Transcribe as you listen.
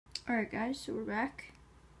Alright guys, so we're back.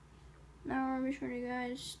 Now I'm going to be showing you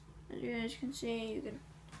guys, as you guys can see, you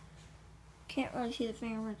can't really see the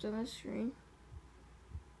fingerprints on this screen.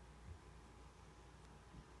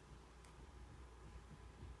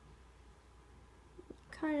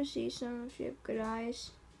 Kind of see some if you have good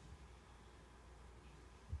eyes.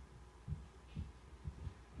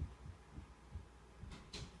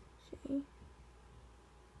 See?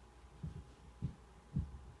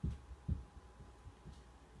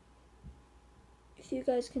 If you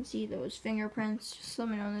guys can see those fingerprints, just let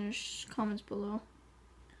me know in the comments below.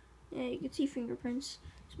 Yeah, you can see fingerprints.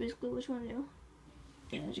 It's basically what you want to do.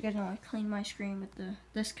 Yeah, as you guys know, I cleaned my screen with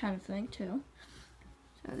this kind of thing too.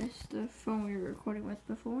 So this is the phone we were recording with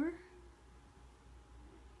before.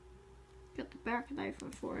 Got the back of the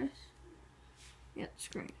iPhone for us. Yeah, the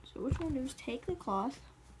screen. So what you want to do is take the cloth,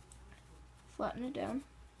 flatten it down.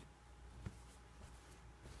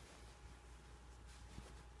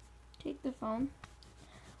 Take the phone,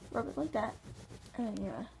 rub it like that, and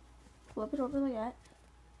then flip it over like that.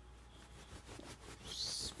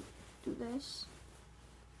 Just do this.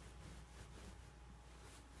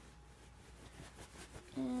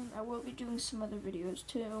 And I will be doing some other videos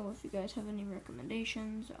too. If you guys have any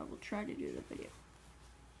recommendations, I will try to do the video.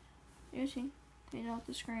 You see, clean out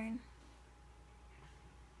the screen.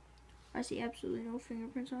 I see absolutely no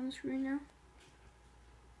fingerprints on the screen now.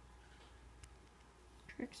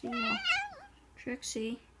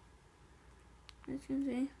 Trixie, as you can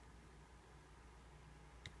see.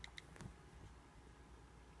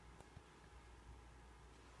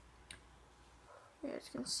 You guys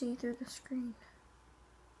can see through the screen.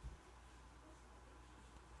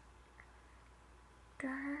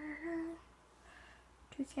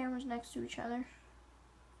 Two cameras next to each other.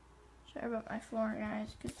 Sorry about my floor, guys,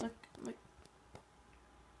 because look.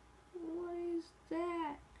 What is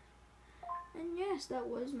that? And yes, that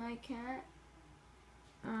was my cat.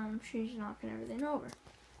 She's knocking everything over.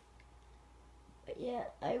 But yeah,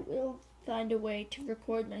 I will find a way to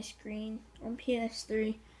record my screen on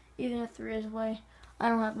PS3, even if there is a way. I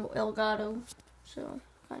don't have no Elgato, so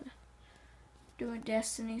kind of doing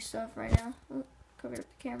Destiny stuff right now. Ooh, covered up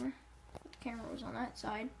the camera. The camera was on that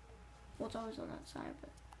side. Well, it's always on that side,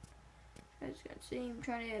 but as you can see, I'm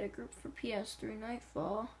trying to add a group for PS3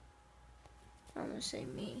 Nightfall. I'm gonna say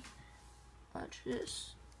me. Watch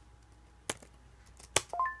this.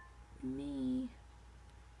 Me.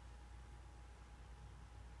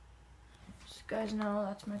 So you guys know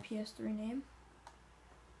that's my PS3 name.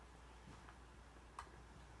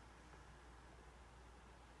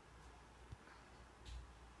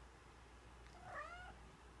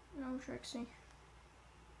 No, Trixie.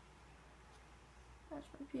 That's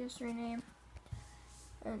my PS3 name.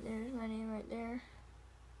 And there's my name right there.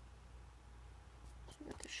 So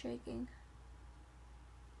got the shaking.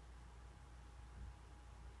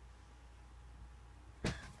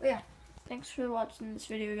 But yeah, thanks for watching this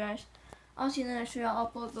video, guys. I'll see you in the next video. I'll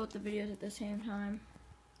upload both the videos at the same time.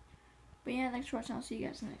 But yeah, thanks for watching. I'll see you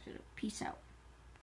guys in the next video. Peace out.